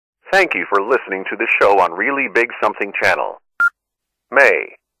Thank you for listening to the show on Really Big Something Channel.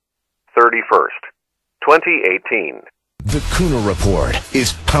 May 31st, 2018. The Kuhner Report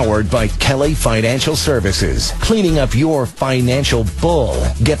is powered by Kelly Financial Services. Cleaning up your financial bull.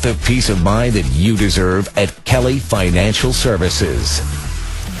 Get the peace of mind that you deserve at Kelly Financial Services.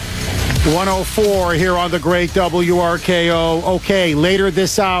 104 here on the great WRKO. Okay, later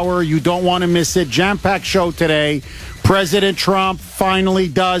this hour, you don't want to miss it. Jam-packed show today. President Trump finally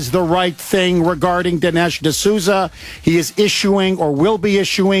does the right thing regarding Dinesh D'Souza. He is issuing or will be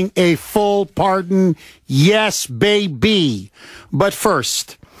issuing a full pardon. Yes, baby. But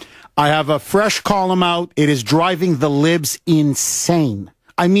first, I have a fresh column out. It is driving the libs insane.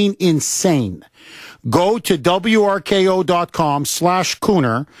 I mean insane. Go to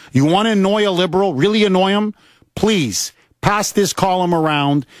WRKO.com/Kuhner. You want to annoy a liberal, really annoy him? Please pass this column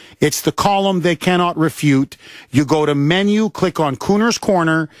around. It's the column they cannot refute. You go to menu, click on Kuhner's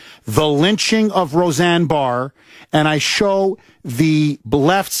Corner, the lynching of Roseanne Barr, and I show the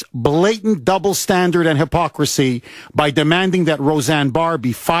left's blatant double standard and hypocrisy by demanding that Roseanne Barr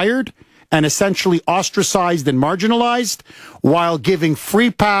be fired and essentially ostracized and marginalized, while giving free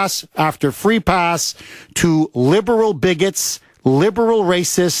pass after free pass to liberal bigots, liberal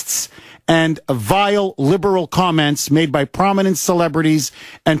racists, and vile liberal comments made by prominent celebrities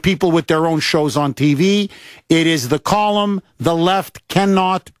and people with their own shows on TV. It is the column the left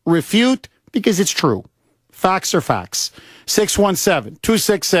cannot refute because it's true. Facts are facts.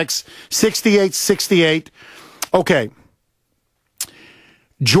 617-266-6868. Okay.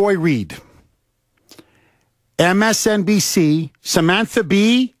 Joy Reid. MSNBC, Samantha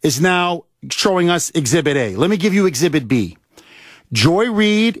Bee is now showing us Exhibit A. Let me give you Exhibit B. Joy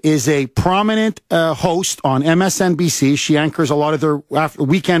Reid is a prominent host on MSNBC. She anchors a lot of their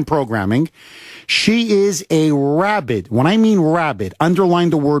weekend programming. She is a rabid, when I mean rabid,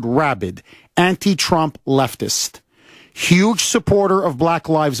 underline the word rabid, anti-Trump leftist. Huge supporter of Black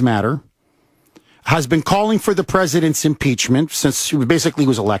Lives Matter. Has been calling for the president's impeachment since he basically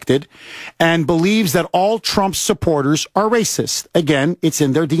was elected, and believes that all Trump supporters are racist. Again, it's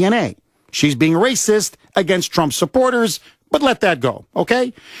in their DNA. She's being racist against Trump supporters, but let that go,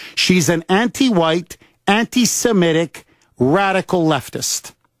 okay? She's an anti-white, anti-Semitic, radical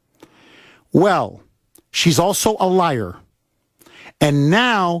leftist. Well, she's also a liar. And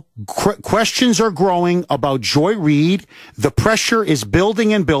now questions are growing about Joy Reid. The pressure is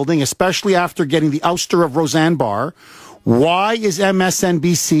building and building, especially after getting the ouster of Roseanne Barr. Why is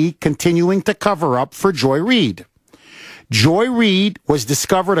MSNBC continuing to cover up for Joy Reid? Joy Reid was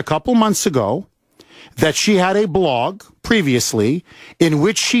discovered a couple months ago that she had a blog previously in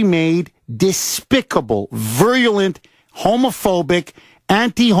which she made despicable, virulent, homophobic,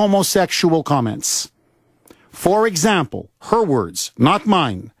 anti-homosexual comments. For example, her words, not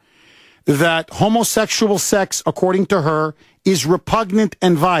mine, that homosexual sex, according to her, is repugnant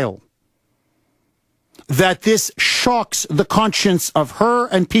and vile. That this shocks the conscience of her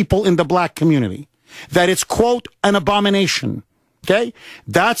and people in the black community. That it's, quote, an abomination. Okay?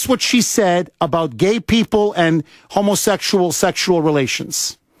 That's what she said about gay people and homosexual sexual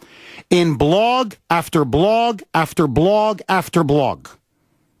relations. In blog after blog after blog after blog.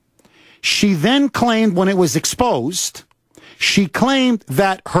 She then claimed, when it was exposed, she claimed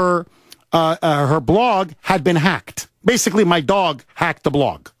that her blog had been hacked. Basically, my dog hacked the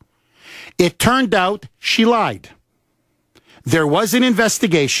blog. It turned out she lied. There was an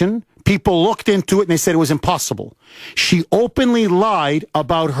investigation. People looked into it and they said it was impossible. She openly lied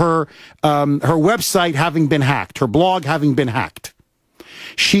about her website having been hacked, her blog having been hacked.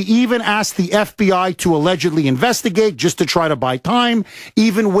 She even asked the FBI to allegedly investigate just to try to buy time,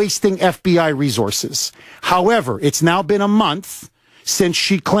 even wasting FBI resources. However, it's now been a month since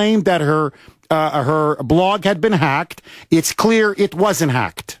she claimed that her blog had been hacked. It's clear it wasn't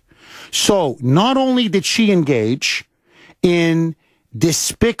hacked. So not only did she engage in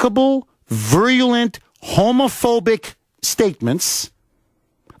despicable, virulent, homophobic statements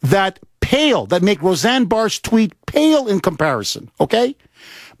that make Roseanne Barr's tweet pale in comparison, okay?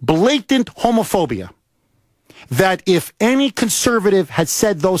 Blatant homophobia. That if any conservative had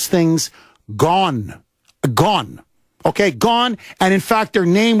said those things, gone. Okay, gone. And in fact, their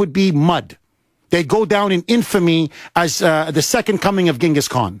name would be mud. They'd go down in infamy as the second coming of Genghis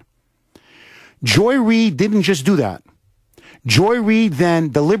Khan. Joy Reid didn't just do that. Joy Reid then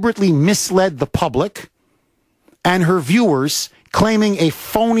deliberately misled the public and her viewers, claiming a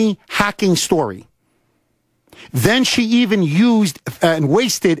phony hacking story. Then she even used and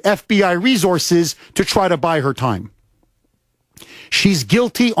wasted FBI resources to try to buy her time. She's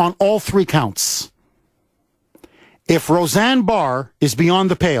guilty on all three counts. If Roseanne Barr is beyond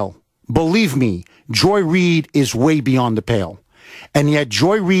the pale, Believe me, Joy Reid is way beyond the pale. And yet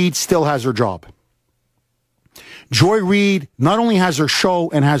Joy Reid still has her job. Joy Reid not only has her show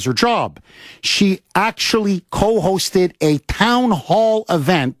and has her job, she actually co-hosted a town hall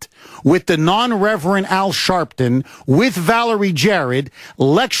event with the non-Reverend Al Sharpton with Valerie Jarrett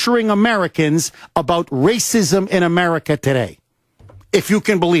lecturing Americans about racism in America today. If you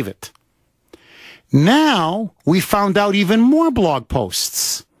can believe it. Now we found out even more blog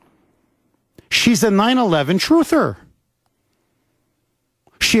posts. She's a 9/11 truther.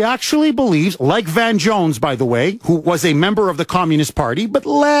 She actually believes, like Van Jones, by the way, who was a member of the Communist Party, but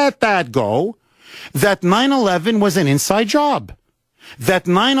let that go, that 9/11 was an inside job. That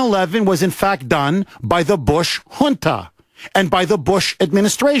 9/11 was in fact done by the Bush junta and by the Bush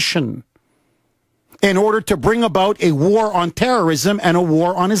administration in order to bring about a war on terrorism and a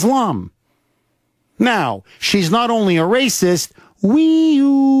war on Islam. Now, she's not only a racist,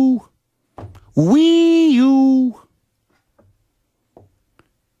 wee-oo.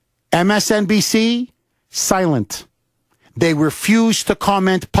 MSNBC, silent. They refuse to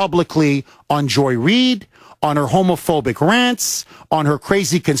comment publicly on Joy Reid, on her homophobic rants, on her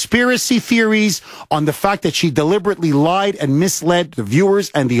crazy conspiracy theories, on the fact that she deliberately lied and misled the viewers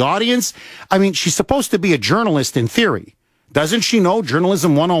and the audience. I mean, she's supposed to be a journalist in theory. Doesn't she know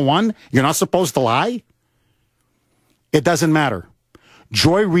Journalism 101? You're not supposed to lie? It doesn't matter.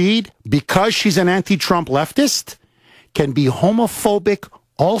 Joy Reid, because she's an anti-Trump leftist, can be homophobic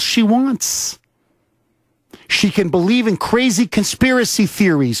all she wants. She can believe in crazy conspiracy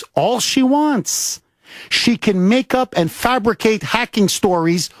theories all she wants. She can make up and fabricate hacking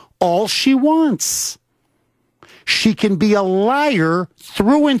stories all she wants. She can be a liar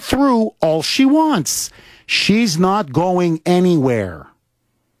through and through all she wants. She's not going anywhere.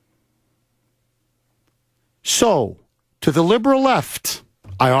 So, to the liberal left,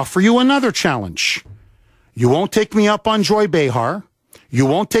 I offer you another challenge. You won't take me up on Joy Behar. You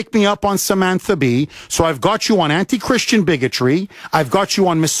won't take me up on Samantha Bee. So I've got you on anti-Christian bigotry. I've got you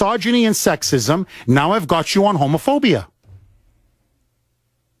on misogyny and sexism. Now I've got you on homophobia.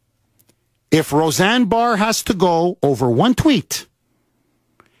 If Roseanne Barr has to go over one tweet,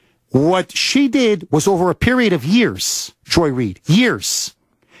 what she did was over a period of years, Joy Reid, years,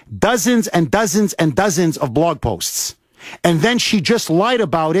 dozens and dozens and dozens of blog posts. And then she just lied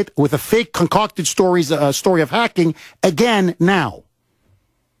about it with a fake concocted story of hacking again now.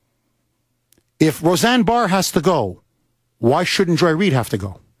 If Roseanne Barr has to go, why shouldn't Joy Reid have to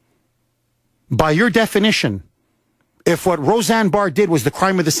go? By your definition, if what Roseanne Barr did was the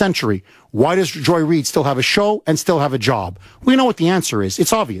crime of the century, why does Joy Reid still have a show and still have a job? We know what the answer is.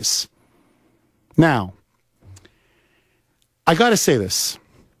 It's obvious. Now, I got to say this.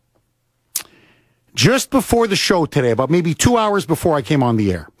 Just before the show today, about maybe 2 hours before I came on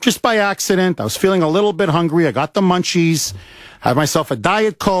the air, just by accident, I was feeling a little bit hungry. I got the munchies, had myself a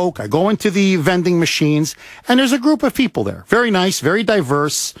Diet Coke. I go into the vending machines, and there's a group of people there. Very nice, very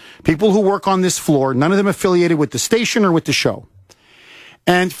diverse, people who work on this floor, none of them affiliated with the station or with the show.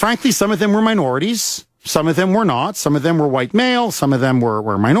 And frankly, some of them were minorities. Some of them were not. Some of them were white male. Some of them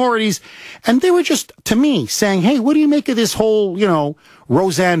were minorities. And they were just, to me, saying, hey, what do you make of this whole,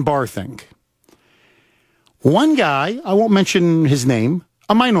 Roseanne Barr thing? One guy, I won't mention his name,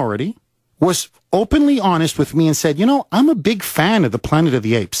 a minority, was openly honest with me and said, I'm a big fan of the Planet of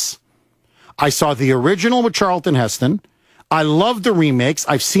the Apes. I saw the original with Charlton Heston. I love the remakes.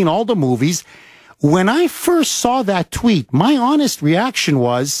 I've seen all the movies. When I first saw that tweet, my honest reaction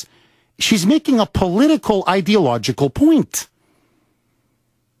was, she's making a political, ideological point.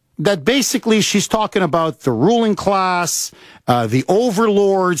 That basically she's talking about the ruling class, the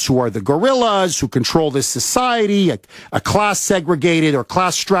overlords who are the gorillas who control this society, a class segregated or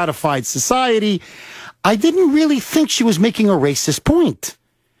class stratified society. I didn't really think she was making a racist point.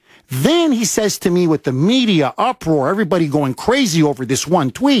 Then he says to me with the media uproar, everybody going crazy over this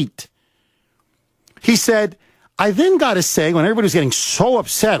one tweet, he said, I then got to say, when everybody was getting so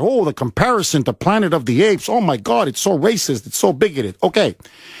upset, the comparison to Planet of the Apes, oh my God, it's so racist, it's so bigoted. Okay.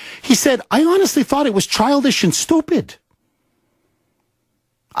 He said, I honestly thought it was childish and stupid.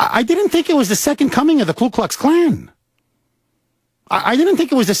 I didn't think it was the second coming of the Ku Klux Klan. I didn't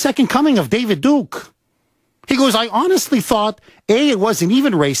think it was the second coming of David Duke. He goes, I honestly thought, A, it wasn't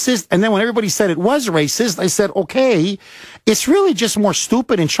even racist. And then when everybody said it was racist, I said, okay, it's really just more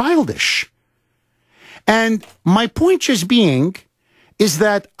stupid and childish. And my point just being is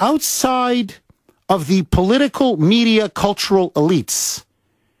that outside of the political, media, cultural elites,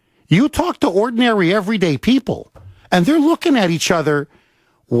 you talk to ordinary, everyday people, and they're looking at each other.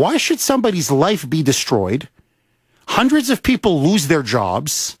 Why should somebody's life be destroyed? Hundreds of people lose their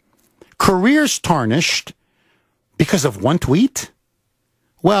jobs. Careers tarnished because of one tweet?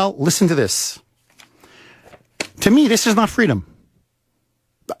 Well, listen to this. To me, this is not freedom.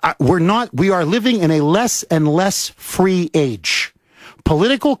 We are living in a less and less free age.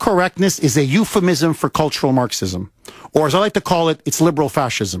 Political correctness is a euphemism for cultural Marxism. Or as I like to call it, it's liberal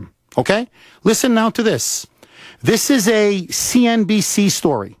fascism. Okay? Listen now to this. This is a CNBC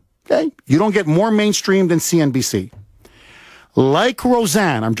story. Okay? You don't get more mainstream than CNBC. Like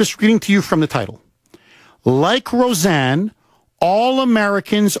Roseanne, I'm just reading to you from the title. Like Roseanne, all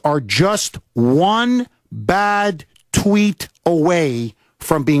Americans are just one bad tweet away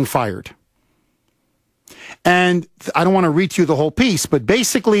from being fired. And I don't want to read to you the whole piece, but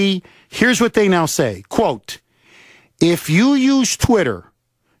basically, here's what they now say. Quote, if you use Twitter,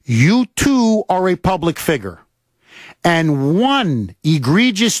 you too are a public figure. And one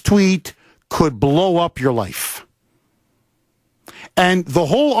egregious tweet could blow up your life. And the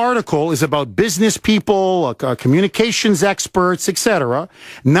whole article is about business people, communications experts, etc.,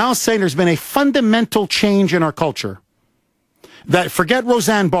 now saying there's been a fundamental change in our culture. That, forget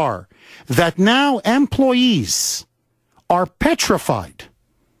Roseanne Barr, that now employees are petrified,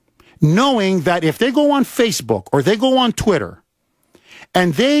 knowing that if they go on Facebook or they go on Twitter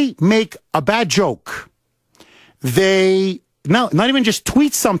and they make a bad joke, not even just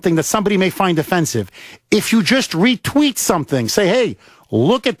tweet something that somebody may find offensive. If you just retweet something, say, hey,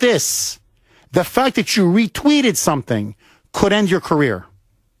 look at this. The fact that you retweeted something could end your career.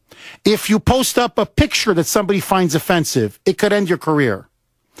 If you post up a picture that somebody finds offensive, it could end your career.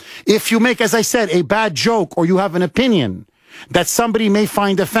 If you make, as I said, a bad joke or you have an opinion that somebody may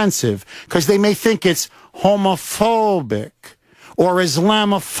find offensive because they may think it's homophobic or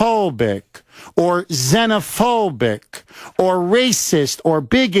Islamophobic or xenophobic or racist or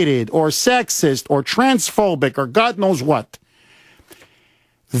bigoted or sexist or transphobic or God knows what,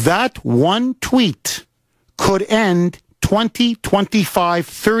 that one tweet could end 20, 25,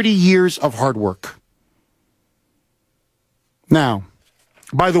 30 years of hard work. Now,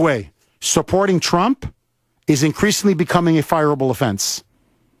 by the way, supporting Trump is increasingly becoming a fireable offense.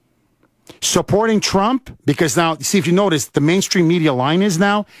 Supporting Trump, because now, see if you notice, the mainstream media line is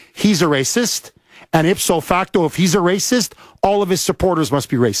now, he's a racist, and ipso facto, if he's a racist, all of his supporters must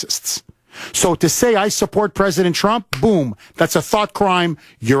be racists. So to say I support President Trump, boom, that's a thought crime,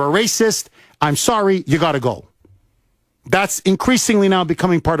 you're a racist, I'm sorry, you gotta go. That's increasingly now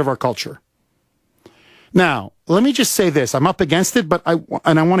becoming part of our culture. Now, let me just say this. I'm up against it, but I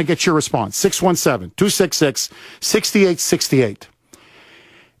want to get your response. 617-266-6868.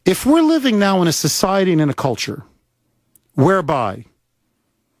 If we're living now in a society and in a culture whereby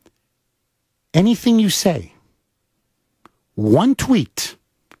anything you say, one tweet,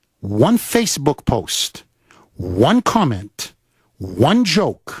 one Facebook post, one comment, one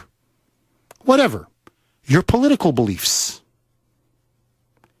joke, whatever, your political beliefs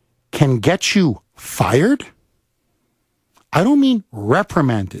can get you fired? I don't mean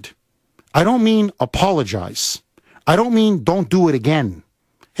reprimanded. I don't mean apologize. I don't mean don't do it again.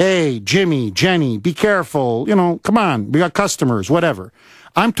 Hey, Jimmy, Jenny, be careful. You know, come on. We got customers, whatever.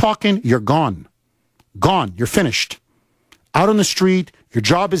 I'm talking, you're gone. Gone. You're finished. Out on the street, your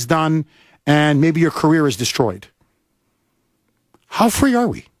job is done, and maybe your career is destroyed. How free are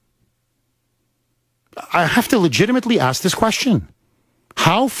we? I have to legitimately ask this question.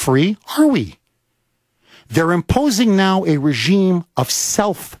 How free are we? They're imposing now a regime of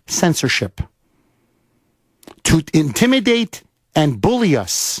self-censorship to intimidate and bully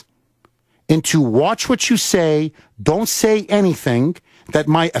us into watch what you say, don't say anything that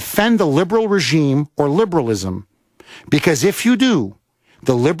might offend the liberal regime or liberalism. Because if you do,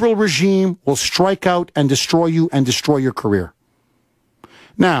 the liberal regime will strike out and destroy you and destroy your career.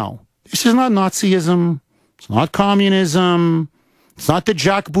 Now, this is not Nazism, it's not communism, it's not the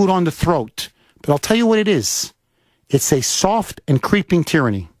jackboot on the throat, but I'll tell you what it is. It's a soft and creeping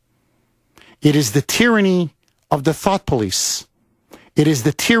tyranny. It is the tyranny of the thought police. It is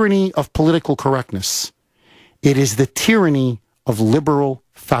the tyranny of political correctness. It is the tyranny of liberal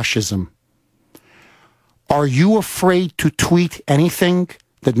fascism. Are you afraid to tweet anything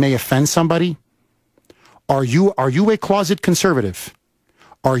that may offend somebody? Are you a closet conservative?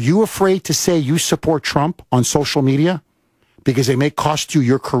 Are you afraid to say you support Trump on social media because it may cost you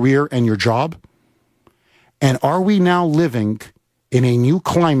your career and your job? And are we now living in a new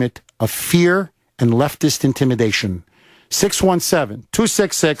climate of fear and leftist intimidation?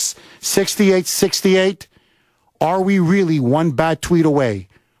 617-266-6868. Are we really one bad tweet away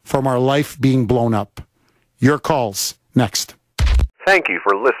from our life being blown up? Your calls next. Thank you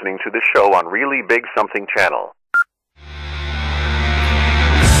for listening to the show on Really Big Something Channel.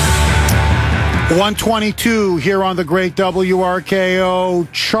 122 here on the great WRKO.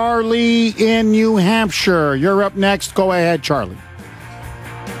 Charlie in New Hampshire. You're up next. Go ahead, Charlie.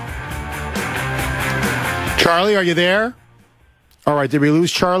 Charlie, are you there? All right, did we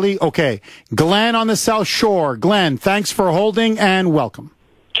lose Charlie? Okay. Glenn on the South Shore. Glenn, thanks for holding and welcome.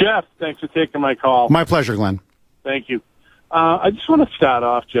 Jeff, thanks for taking my call. My pleasure, Glenn. Thank you. I just want to start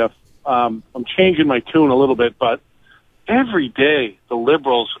off, Jeff. I'm changing my tune a little bit, but every day the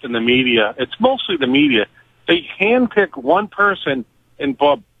liberals in the media, it's mostly the media, they handpick one person and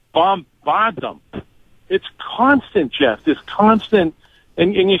bombard them. It's constant, Jeff. It's constant.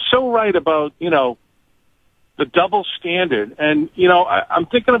 And you're so right about, the double standard. And, I'm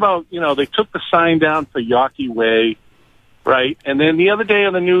thinking about, they took the sign down for Yawkey Way, right? And then the other day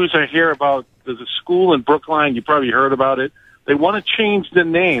on the news, I hear about there's a school in Brookline. You probably heard about it. They want to change the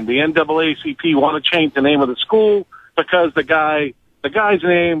name. The NAACP want to change the name of the school because the guy's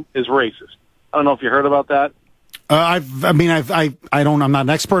name is racist. I don't know if you heard about that. I'm not an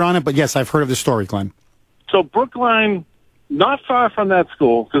expert on it, but yes, I've heard of the story, Glenn. So Brookline, not far from that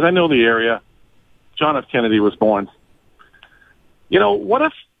school, because I know the area, John F. Kennedy was born. What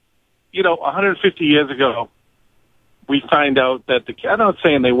if, 150 years ago, we find out that I'm not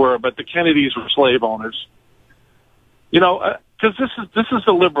saying they were, but the Kennedys were slave owners. Because this is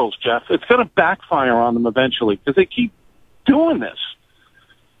the liberals, Jeff. It's going to backfire on them eventually because they keep doing this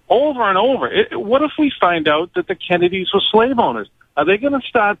over and over. What if we find out that the Kennedys were slave owners? Are they going to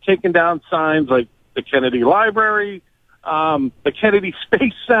start taking down signs like the Kennedy Library, the Kennedy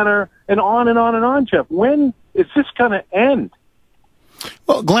Space Center, and on and on and on, Jeff? When is this going to end?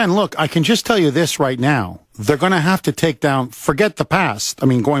 Well, Glenn, look, I can just tell you this right now. They're going to have to take down, forget the past.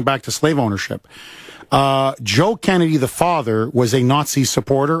 Going back to slave ownership. Joe Kennedy, the father, was a Nazi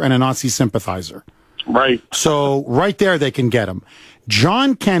supporter and a Nazi sympathizer. Right. So right there, they can get him.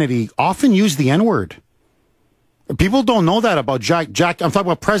 John Kennedy often used the N-word. People don't know that about Jack. I'm talking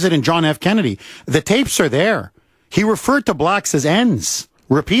about President John F. Kennedy. The tapes are there. He referred to blacks as N's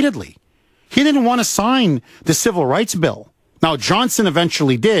repeatedly. He didn't want to sign the Civil Rights Bill. Now, Johnson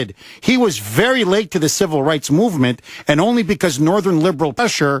eventually did. He was very late to the civil rights movement, and only because Northern liberal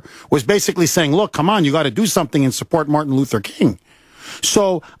pressure was basically saying, look, come on, you got to do something and support Martin Luther King.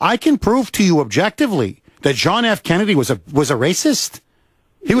 So I can prove to you objectively that John F. Kennedy was a racist.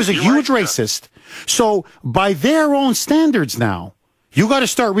 He was a huge racist. So by their own standards now, you got to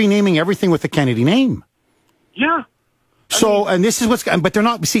start renaming everything with the Kennedy name. Yeah. So, and this is but they're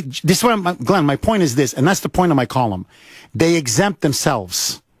not, see, this is what Glenn, my point is this, and that's the point of my column. They exempt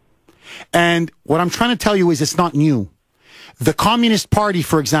themselves. And what I'm trying to tell you is it's not new. The Communist Party,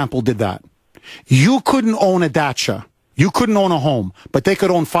 for example, did that. You couldn't own a dacha. You couldn't own a home, but they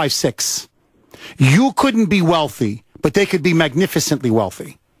could own 5, 6. You couldn't be wealthy, but they could be magnificently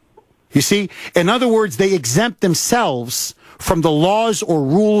wealthy. You see? In other words, they exempt themselves from the laws or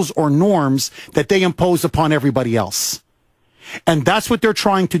rules or norms that they impose upon everybody else. And that's what they're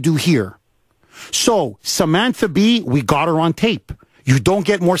trying to do here. So, Samantha Bee, we got her on tape. You don't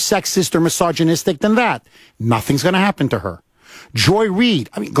get more sexist or misogynistic than that. Nothing's going to happen to her. Joy Reid,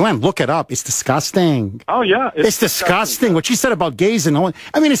 Glenn, look it up. It's disgusting. Oh, yeah. It's disgusting. What she said about gays and all.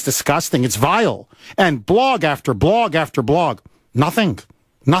 It's disgusting. It's vile. And blog after blog after blog. Nothing's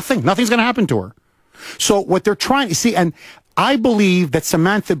going to happen to her. So what they're trying to see, and I believe that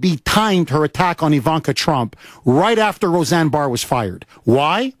Samantha Bee timed her attack on Ivanka Trump right after Roseanne Barr was fired.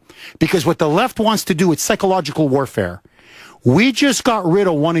 Why? Because what the left wants to do is psychological warfare. We just got rid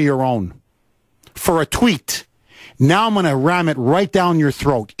of one of your own for a tweet. Now I'm going to ram it right down your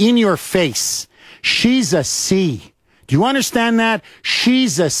throat, in your face. She's a C. Do you understand that?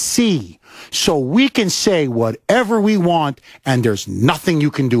 She's a C. So we can say whatever we want, and there's nothing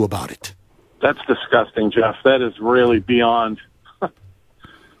you can do about it. That's disgusting, Jeff. That is really beyond.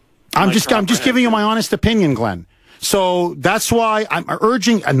 I'm just giving you my honest opinion, Glenn. So that's why I'm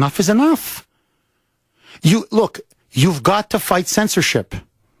urging enough is enough. You've got to fight censorship.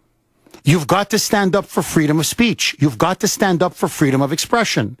 You've got to stand up for freedom of speech. You've got to stand up for freedom of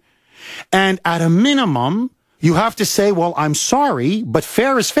expression. And at a minimum, you have to say, well, I'm sorry, but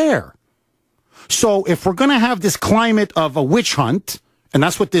fair is fair. So if we're going to have this climate of a witch hunt, and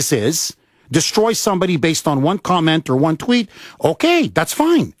that's what this is, destroy somebody based on one comment or one tweet, okay, that's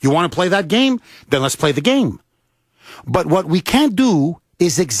fine. You want to play that game? Then let's play the game. But what we can't do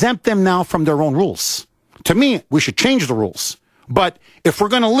is exempt them now from their own rules. To me, we should change the rules. But if we're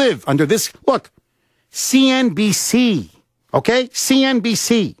going to live under this, look, CNBC, okay?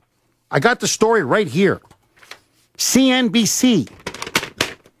 CNBC. I got the story right here. CNBC.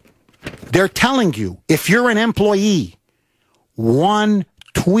 They're telling you, if you're an employee, one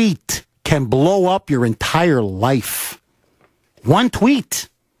tweet can blow up your entire life. One tweet.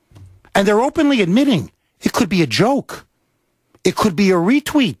 And they're openly admitting it could be a joke. It could be a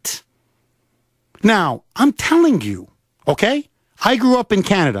retweet. Now, I'm telling you, okay? I grew up in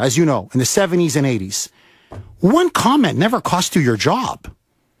Canada, as you know, in the 70s and 80s. One comment never cost you your job.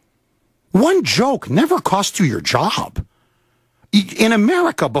 One joke never cost you your job. In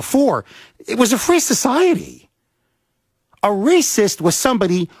America before, it was a free society. A racist was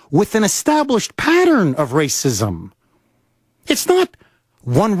somebody with an established pattern of racism. It's not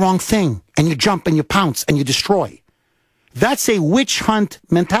one wrong thing and you jump and you pounce and you destroy. That's a witch hunt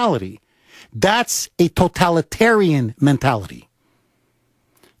mentality. That's a totalitarian mentality.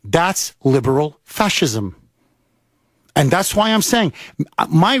 That's liberal fascism. And that's why I'm saying,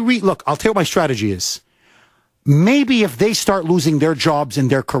 look, I'll tell you what my strategy is. Maybe if they start losing their jobs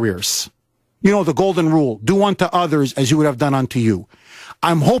and their careers, you know, the golden rule, do unto others as you would have done unto you.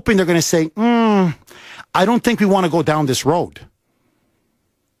 I'm hoping they're going to say, I don't think we want to go down this road.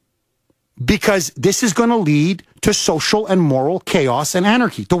 Because this is going to lead to social and moral chaos and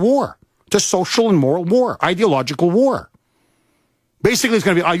anarchy, to war, to social and moral war, ideological war. Basically, it's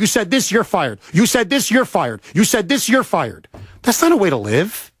going to be, you said this, you're fired. You said this, you're fired. You said this, you're fired. That's not a way to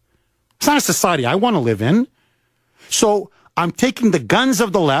live. It's not a society I want to live in. So I'm taking the guns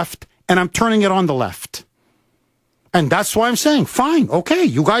of the left and I'm turning it on the left. And that's why I'm saying, fine, okay,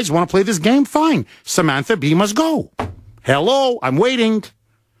 you guys want to play this game? Fine. Samantha Bee must go. Hello, I'm waiting.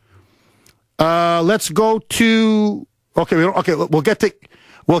 Let's go to, we'll get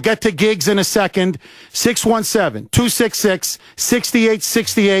to gigs in a second.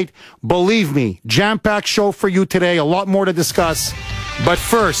 617-266-6868. Believe me, jam-packed show for you today. A lot more to discuss. But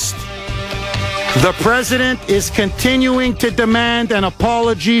first, the president is continuing to demand an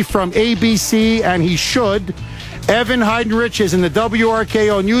apology from ABC, and he should. Evan Heidenrich is in the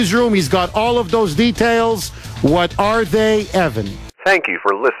WRKO newsroom. He's got all of those details. What are they, Evan? Thank you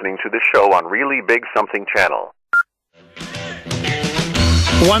for listening to the show on Really Big Something Channel.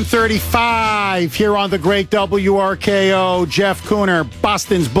 1:35 here on the great WRKO. Jeff Kuhner,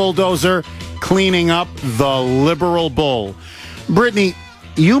 Boston's bulldozer, cleaning up the liberal bull. Brittany,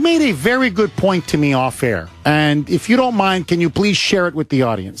 you made a very good point to me off air. And if you don't mind, can you please share it with the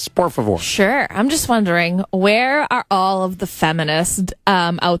audience? Por favor. Sure. I'm just wondering, where are all of the feminists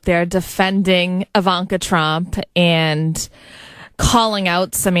out there defending Ivanka Trump and calling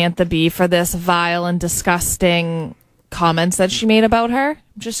out Samantha Bee for this vile and disgusting comments that she made about her?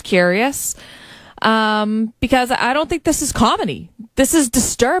 I'm just curious. Because I don't think this is comedy. This is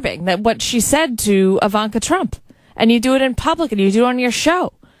disturbing, that what she said to Ivanka Trump. And you do it in public and you do it on your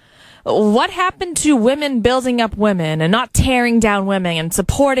show. What happened to women building up women and not tearing down women and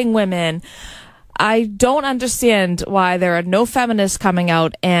supporting women? I don't understand why there are no feminists coming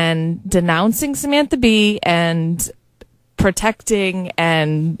out and denouncing Samantha Bee and protecting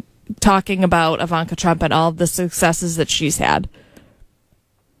and talking about Ivanka Trump and all of the successes that she's had.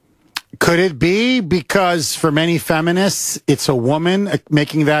 Could it be because for many feminists, it's a woman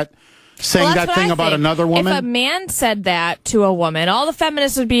making that, saying that thing about another woman? If a man said that to a woman, all the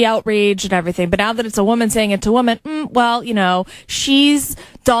feminists would be outraged and everything. But now that it's a woman saying it to a woman, well, you know, she's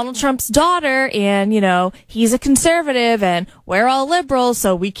Donald Trump's daughter and, you know, he's a conservative and we're all liberals,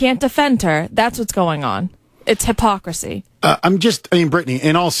 so we can't defend her. That's what's going on. It's hypocrisy. Brittany,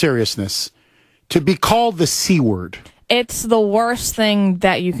 in all seriousness, to be called the C word. It's the worst thing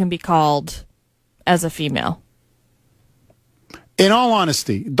that you can be called as a female. In all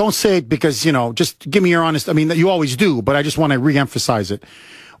honesty, don't say it because, you know, just give me your honest, you always do, but I just want to reemphasize it.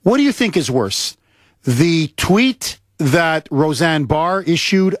 What do you think is worse? The tweet that Roseanne Barr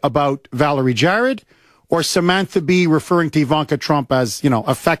issued about Valerie Jarrett, or Samantha Bee referring to Ivanka Trump as, you know,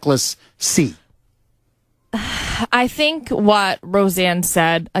 a feckless C? I think what Roseanne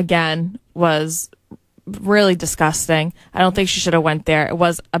said, again, was really disgusting. I don't think she should have went there. It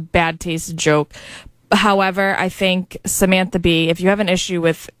was a bad taste joke. However, I think Samantha Bee, if you have an issue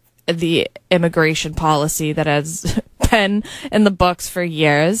with the immigration policy that has been in the books for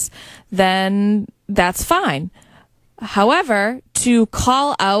years, then that's fine. However, to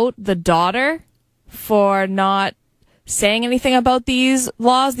call out the daughter for not saying anything about these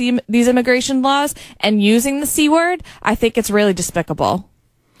laws, these immigration laws, and using the C word, I think it's really despicable.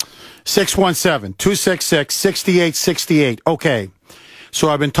 617-266-6868. Okay, so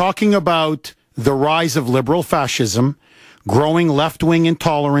I've been talking about the rise of liberal fascism, growing left-wing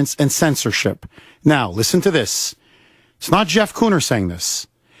intolerance, and censorship. Now, listen to this. It's not Jeff Kuhner saying this.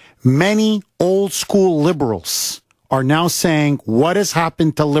 Many old-school liberals are now saying, what has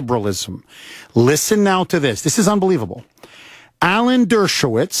happened to liberalism? Listen now to this. This is unbelievable. Alan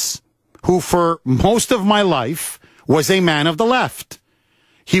Dershowitz, who for most of my life was a man of the left.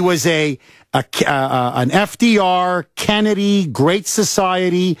 He was an FDR, Kennedy, Great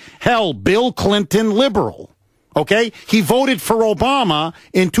Society, hell, Bill Clinton liberal. Okay? He voted for Obama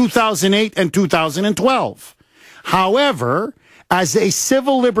in 2008 and 2012. However, as a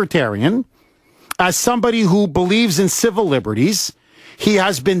civil libertarian, as somebody who believes in civil liberties, he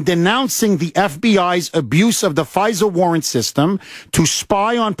has been denouncing the FBI's abuse of the FISA warrant system to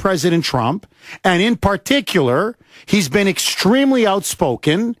spy on President Trump. And in particular, he's been extremely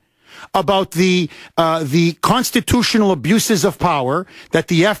outspoken about the constitutional abuses of power that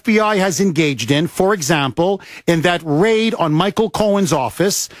the FBI has engaged in. For example, in that raid on Michael Cohen's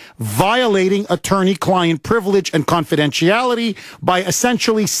office, violating attorney-client privilege and confidentiality by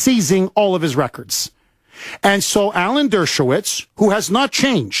essentially seizing all of his records. And so Alan Dershowitz, who has not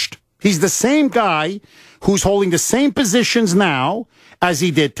changed, he's the same guy who's holding the same positions now as he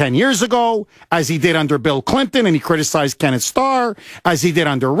did 10 years ago, as he did under Bill Clinton, and he criticized Kenneth Starr, as he did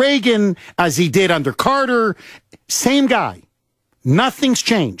under Reagan, as he did under Carter. Same guy. Nothing's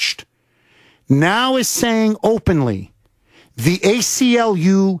changed. Now is saying openly, the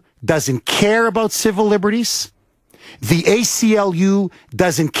ACLU doesn't care about civil liberties. The ACLU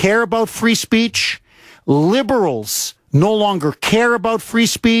doesn't care about free speech. Liberals no longer care about free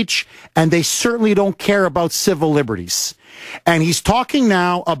speech, and they certainly don't care about civil liberties. And he's talking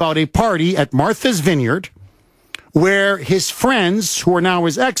now about a party at Martha's Vineyard where his friends, who are now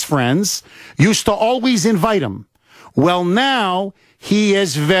his ex-friends, used to always invite him. Well, now he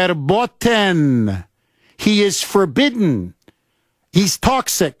is verboten. He is forbidden. He's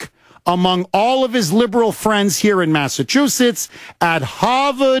toxic among all of his liberal friends here in Massachusetts, at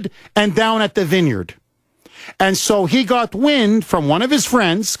Harvard, and down at the Vineyard. And so he got wind from one of his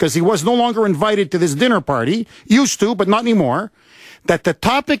friends, because he was no longer invited to this dinner party, used to, but not anymore, that the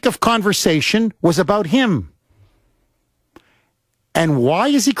topic of conversation was about him. And why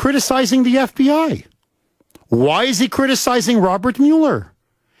is he criticizing the FBI? Why is he criticizing Robert Mueller?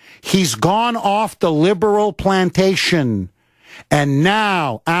 He's gone off the liberal plantation. And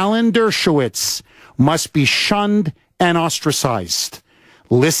now Alan Dershowitz must be shunned and ostracized.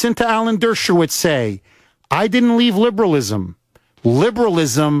 Listen to Alan Dershowitz say, I didn't leave liberalism.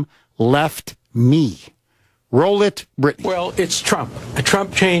 Liberalism left me. Roll it, Brittany. Well, it's Trump.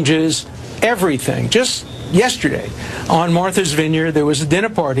 Trump changes everything. Just yesterday on Martha's Vineyard, there was a dinner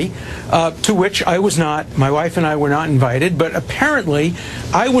party to which I was not, my wife and I were not invited, but apparently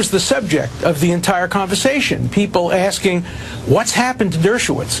I was the subject of the entire conversation. People asking, what's happened to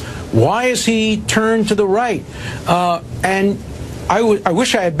Dershowitz? Why is he turned to the right? And I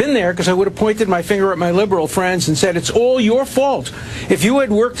wish I had been there, because I would have pointed my finger at my liberal friends and said, it's all your fault. If you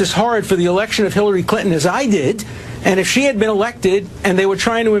had worked as hard for the election of Hillary Clinton as I did, and if she had been elected and they were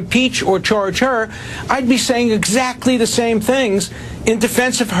trying to impeach or charge her, I'd be saying exactly the same things in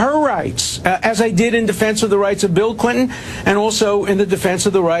defense of her rights, as I did in defense of the rights of Bill Clinton and also in the defense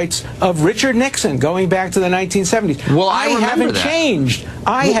of the rights of Richard Nixon going back to the 1970s. Well, I haven't changed.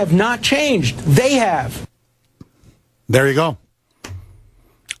 I have not changed. They have. There you go.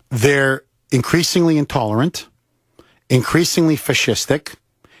 They're increasingly intolerant, increasingly fascistic,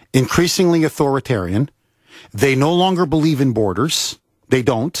 increasingly authoritarian. They no longer believe in borders. They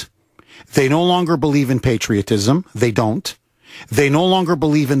don't. They no longer believe in patriotism. They don't. They no longer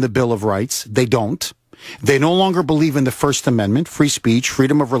believe in the Bill of Rights. They don't. They no longer believe in the First Amendment, free speech,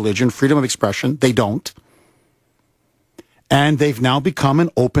 freedom of religion, freedom of expression. They don't. And they've now become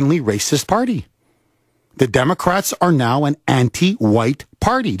an openly racist party. The Democrats are now an anti-white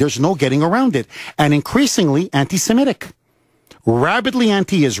party. There's no getting around it. And increasingly anti-Semitic, rabidly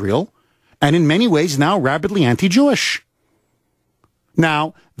anti-Israel, and in many ways now rabidly anti-Jewish.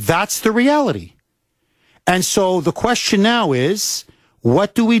 Now, that's the reality. And so the question now is,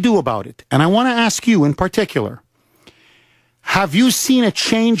 what do we do about it? And I want to ask you in particular, have you seen a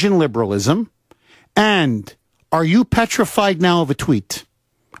change in liberalism? And are you petrified now of a tweet?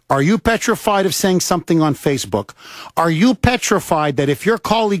 Are you petrified of saying something on Facebook? Are you petrified that if your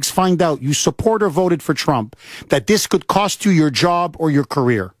colleagues find out you support or voted for Trump, that this could cost you your job or your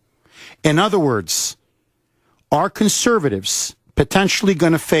career? In other words, are conservatives potentially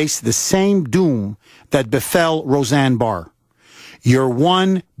going to face the same doom that befell Roseanne Barr? You're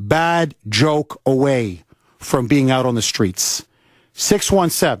one bad joke away from being out on the streets.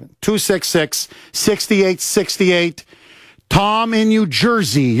 617-266-6868. Tom in New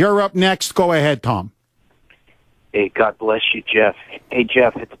Jersey, you're up next. Go ahead, Tom. Hey, God bless you, Jeff. Hey,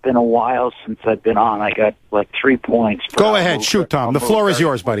 Jeff, it's been a while since I've been on. I got like 3 points. Go ahead, shoot, Tom. The floor is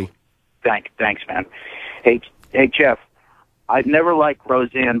yours, buddy. Thanks, man. Hey, Jeff, I've never liked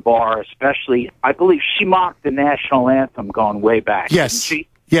Roseanne Barr, especially. I believe she mocked the national anthem going way back. Yes. Didn't she?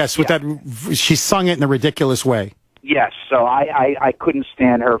 Yes, with that, she sung it in a ridiculous way. Yes, so I couldn't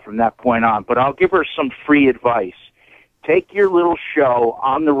stand her from that point on. But I'll give her some free advice. Take your little show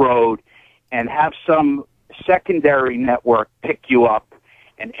on the road and have some secondary network pick you up,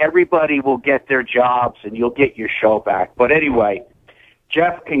 and everybody will get their jobs, and you'll get your show back. But anyway,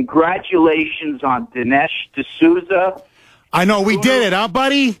 Jeff, congratulations on Dinesh D'Souza. I know, we did it, huh,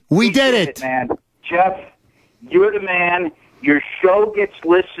 buddy? We did it. Man. Jeff, you're the man. Your show gets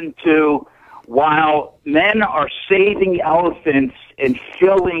listened to while men are saving elephants and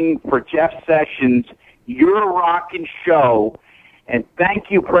shilling for Jeff Sessions. You're a rocking show. And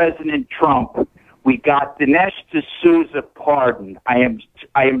thank you, President Trump. We got Dinesh D'Souza pardoned. I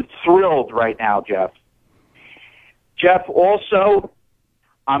am thrilled right now, Jeff. Jeff, also,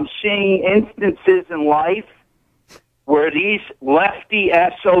 I'm seeing instances in life where these lefty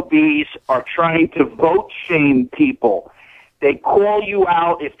SOBs are trying to vote shame people. They call you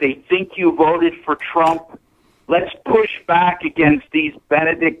out if they think you voted for Trump. Let's push back against these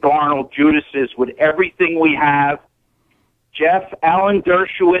Benedict Arnold Judases with everything we have. Jeff, Alan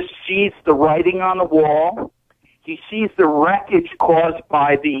Dershowitz sees the writing on the wall. He sees the wreckage caused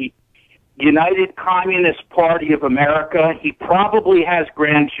by the United Communist Party of America. He probably has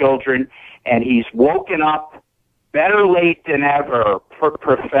grandchildren, and he's woken up. Better late than ever for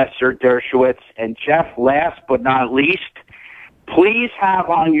Professor Dershowitz. And Jeff, last but not least, please have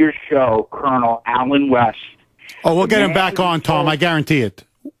on your show Colonel Alan West. Oh, we'll get him back on, Tom. I guarantee it.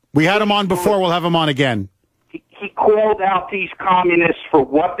 We had him on before. We'll have him on again. He called out these communists for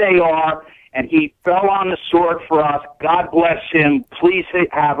what they are, and he fell on the sword for us. God bless him. Please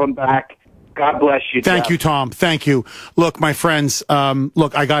have him back. God bless you, Thank Jeff. you, Tom. Thank you. Look, my friends,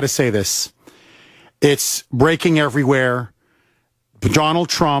 look, I got to say this. It's breaking everywhere. Donald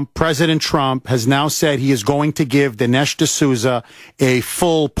Trump, President Trump, has now said he is going to give Dinesh D'Souza a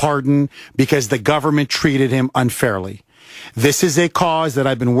full pardon because the government treated him unfairly. This is a cause that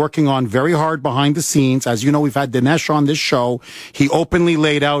I've been working on very hard behind the scenes. As you know, we've had Dinesh on this show. He openly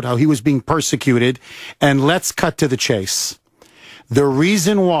laid out how he was being persecuted. And let's cut to the chase. The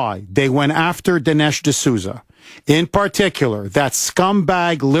reason why they went after Dinesh D'Souza, in particular, that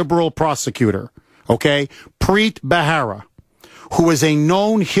scumbag liberal prosecutor, okay, Preet Bharara, who is a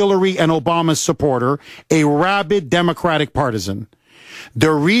known Hillary and Obama supporter, a rabid Democratic partisan.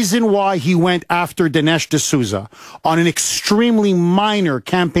 The reason why he went after Dinesh D'Souza on an extremely minor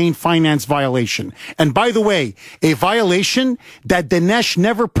campaign finance violation, and by the way, a violation that Dinesh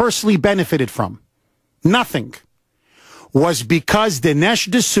never personally benefited from, nothing, was because Dinesh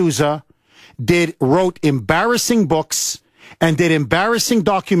D'Souza wrote embarrassing books and did embarrassing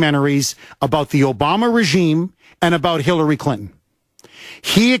documentaries about the Obama regime and about Hillary Clinton.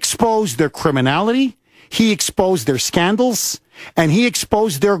 He exposed their criminality, he exposed their scandals, and he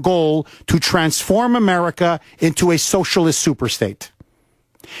exposed their goal to transform America into a socialist superstate.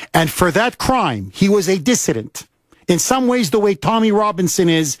 And for that crime, he was a dissident. In some ways, the way Tommy Robinson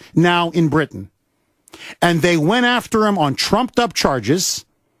is now in Britain. And they went after him on trumped-up charges.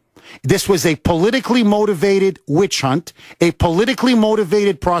 This was a politically motivated witch hunt, a politically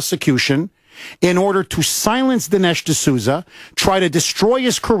motivated prosecution in order to silence Dinesh D'Souza, try to destroy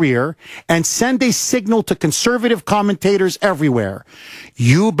his career, and send a signal to conservative commentators everywhere.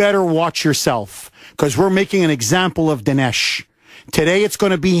 You better watch yourself, because we're making an example of Dinesh. Today it's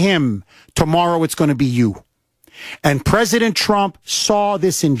going to be him. Tomorrow it's going to be you. And President Trump saw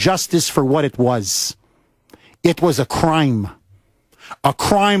this injustice for what it was. It was a crime. A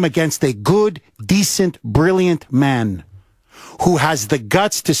crime against a good, decent, brilliant man who has the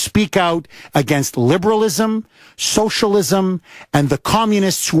guts to speak out against liberalism, socialism, and the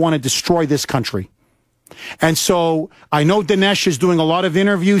communists who want to destroy this country. And so I know Dinesh is doing a lot of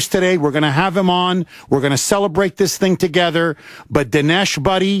interviews today. We're going to have him on. We're going to celebrate this thing together. But Dinesh,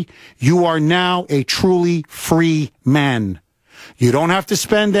 buddy, you are now a truly free man. You don't have to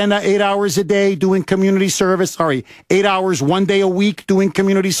spend 8 hours a day doing community service. 8 hours, 1 day a week doing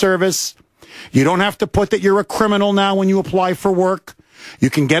community service. You don't have to put that you're a criminal now when you apply for work. You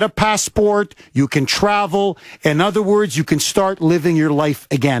can get a passport. You can travel. In other words, you can start living your life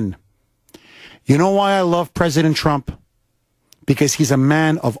again. You know why I love President Trump? Because he's a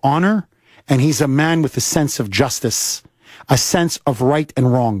man of honor, and he's a man with a sense of justice, a sense of right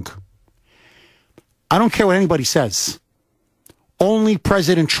and wrong. I don't care what anybody says. Only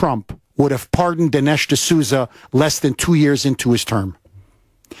President Trump would have pardoned Dinesh D'Souza less than 2 years into his term.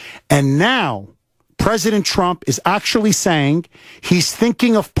 And now, President Trump is actually saying he's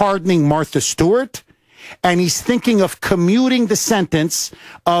thinking of pardoning Martha Stewart and he's thinking of commuting the sentence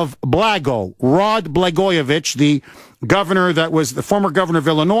of Rod Blagojevich, the governor that was the former governor of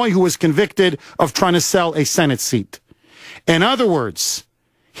Illinois, who was convicted of trying to sell a Senate seat. In other words,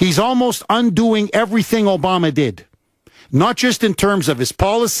 he's almost undoing everything Obama did, not just in terms of his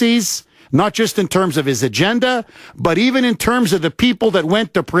policies, not just in terms of his agenda, but even in terms of the people that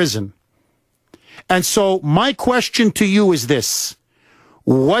went to prison. And so my question to you is this.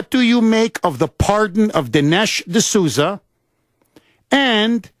 What do you make of the pardon of Dinesh D'Souza?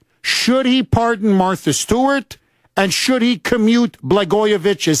 And should he pardon Martha Stewart? And should he commute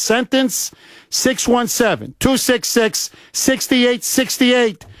Blagojevich's sentence?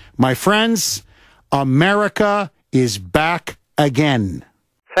 617-266-6868. My friends, America is back again.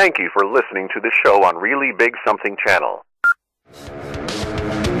 Thank you for listening to the show on Really Big Something Channel.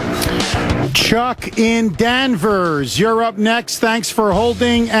 Chuck in Danvers, you're up next. Thanks for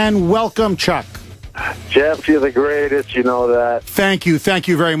holding and welcome, Chuck. Jeff, you're the greatest. You know that. Thank you. Thank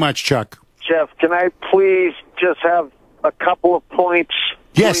you very much, Chuck. Jeff, can I please just have a couple of points?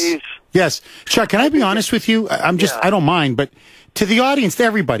 Yes. Please? Yes. Chuck, can I be honest with you? I don't mind, but to the audience, to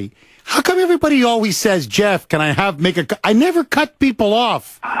everybody, how come everybody always says, Jeff, can I I never cut people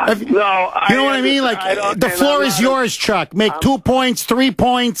off. No. You know what I mean? Like, the floor is yours, Chuck. Make 2 points, 3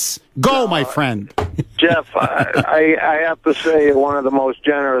 points. Go, my friend. Jeff, I have to say you're one of the most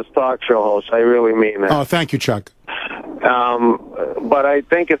generous talk show hosts. I really mean that. Oh, thank you, Chuck. But I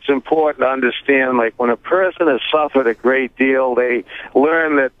think it's important to understand, like, when a person has suffered a great deal, they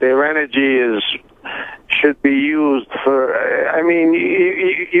learn that their energy should be used for, I mean,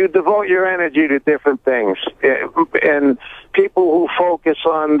 you devote your energy to different things. And people who focus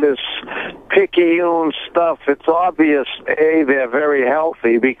on this picayune stuff, it's obvious, A, they're very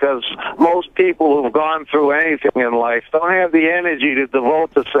healthy, because most people who've gone through anything in life don't have the energy to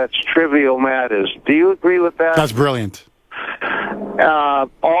devote to such trivial matters. Do you agree with that? That's brilliant.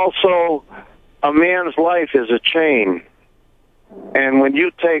 Also, a man's life is a chain. And when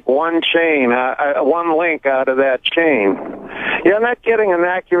you take one link out of that chain, you're not getting an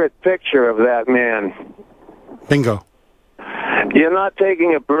accurate picture of that man. Bingo. You're not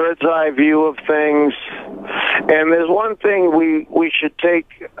taking a bird's eye view of things. And there's one thing we should take.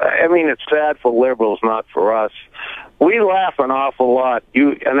 I mean, it's sad for liberals, not for us. We laugh an awful lot.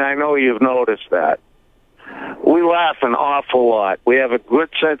 And I know you've noticed that. We laugh an awful lot. We have a good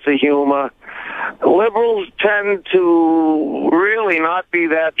sense of humor. Liberals tend to really not be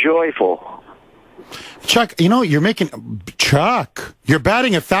that joyful. Chuck, you're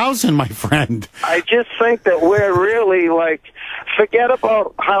batting 1,000, my friend. I just think that we're really, like, forget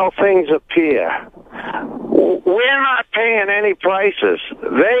about how things appear. We're not paying any prices.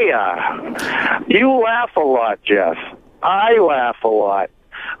 They are. You laugh a lot, Jeff. I laugh a lot.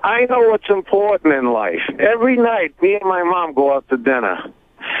 I know what's important in life. Every night, me and my mom go out to dinner.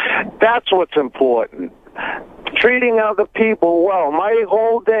 That's what's important. Treating other people well. My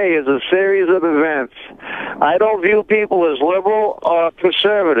whole day is a series of events. I don't view people as liberal or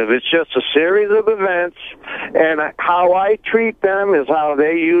conservative. It's just a series of events, and how I treat them is how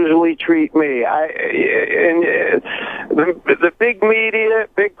they usually treat me. The big media,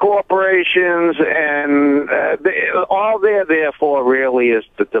 big corporations, and all they're there for really is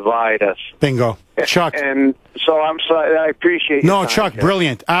to divide us. Bingo. Chuck. And so I'm sorry. I appreciate your time, Chuck, Jeff.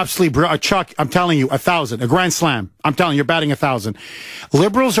 brilliant. Absolutely brilliant. Chuck, I'm telling you, 1,000. A grand slam. I'm telling you, you're batting 1,000.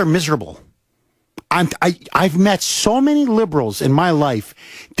 Liberals are miserable. I've met so many liberals in my life.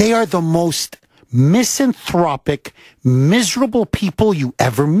 They are the most misanthropic, miserable people you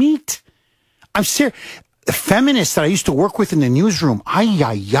ever meet. I'm serious. Feminists that I used to work with in the newsroom,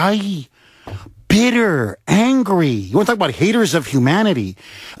 bitter, angry. You want to talk about haters of humanity?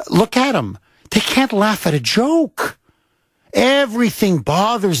 Look at them. They can't laugh at a joke. Everything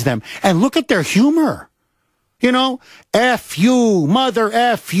bothers them. And look at their humor. You know, F you, mother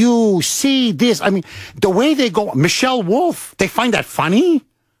F you, see this. I mean, the way they go, Michelle Wolf, they find that funny?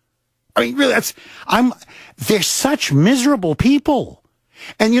 I mean, really, they're such miserable people.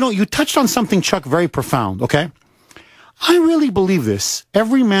 And, you touched on something, Chuck, very profound, okay? I really believe this.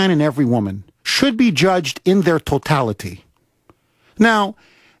 Every man and every woman should be judged in their totality. Now,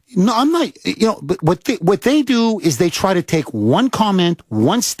 no, I'm not, but what they do is they try to take one comment,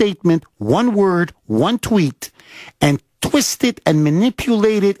 one statement, one word, one tweet, and twist it and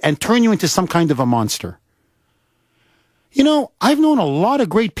manipulate it and turn you into some kind of a monster. I've known a lot of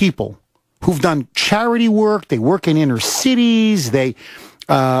great people who've done charity work. They work in inner cities. They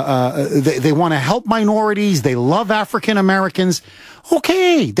want to help minorities. They love African Americans.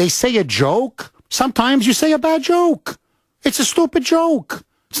 Okay, they say a joke. Sometimes you say a bad joke. It's a stupid joke.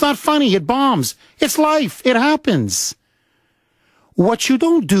 It's not funny. It bombs. It's life. It happens. What you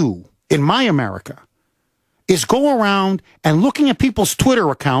don't do in my America is go around and looking at people's Twitter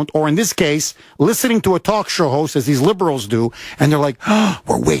account, or in this case, listening to a talk show host, as these liberals do, and they're like, oh,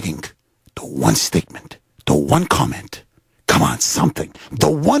 we're waiting. The one statement, the one comment, come on, something,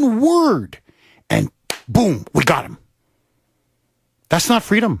 the one word, and boom, we got him. That's not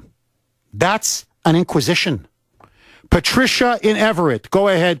freedom. That's an inquisition. Patricia in Everett. Go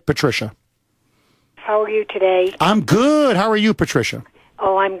ahead, Patricia. How are you today? I'm good. How are you, Patricia?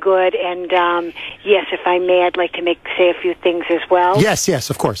 Oh, I'm good. And yes, if I may, I'd like to say a few things as well. Yes,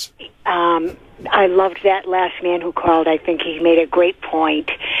 of course. I loved that last man who called. I think he made a great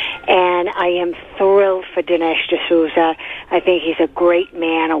point. And I am thrilled for Dinesh D'Souza. I think he's a great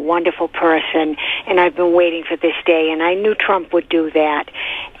man, a wonderful person, and I've been waiting for this day, and I knew Trump would do that.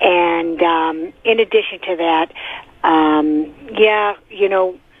 And in addition to that,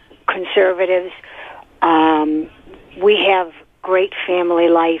 conservatives, we have great family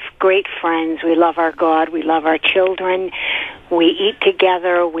life, great friends. We love our God. We love our children. We eat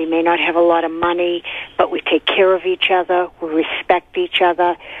together. We may not have a lot of money, but we take care of each other. We respect each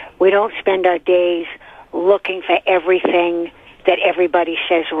other. We don't spend our days looking for everything that everybody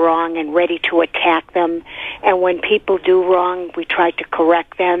says wrong and ready to attack them. And when people do wrong, we try to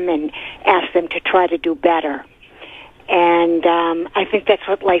correct them and ask them to try to do better. And I think that's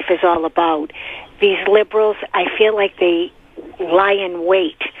what life is all about. These liberals, I feel like they lie in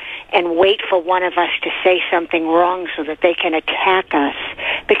wait and wait for one of us to say something wrong so that they can attack us,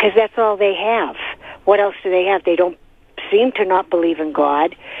 because that's all they have. What else do they have? They don't seem to not believe in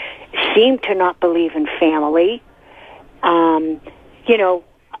God, seem to not believe in family.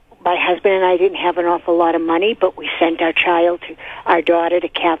 My husband and I didn't have an awful lot of money, but we sent our daughter to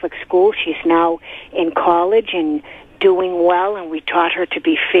Catholic school. She's now in college and doing well, and we taught her to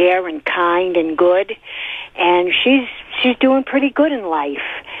be fair and kind and good, and she's doing pretty good in life.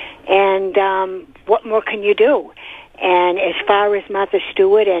 And what more can you do? And as far as Martha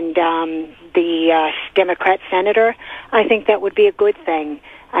Stewart and the Democrat senator, I think that would be a good thing.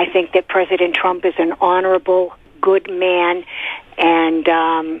 I think that President Trump is an honorable, good man and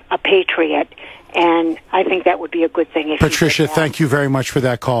a patriot. And I think that would be a good thing. Patricia, thank you very much for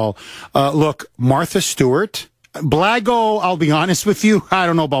that call. Look, Martha Stewart, Blago, I'll be honest with you, I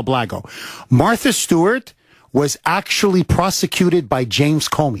don't know about Blago. Martha Stewart was actually prosecuted by James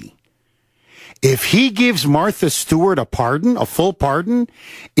Comey. If he gives Martha Stewart a pardon, a full pardon,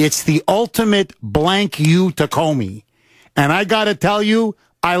 it's the ultimate blank you to Comey. And I got to tell you,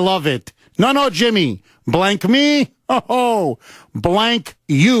 I love it. No, Jimmy, blank me, blank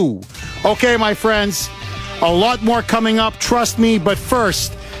you. Okay, my friends, a lot more coming up, trust me, but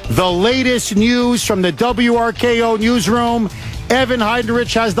first, the latest news from the WRKO newsroom. Evan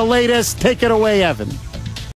Heidenrich has the latest. Take it away, Evan.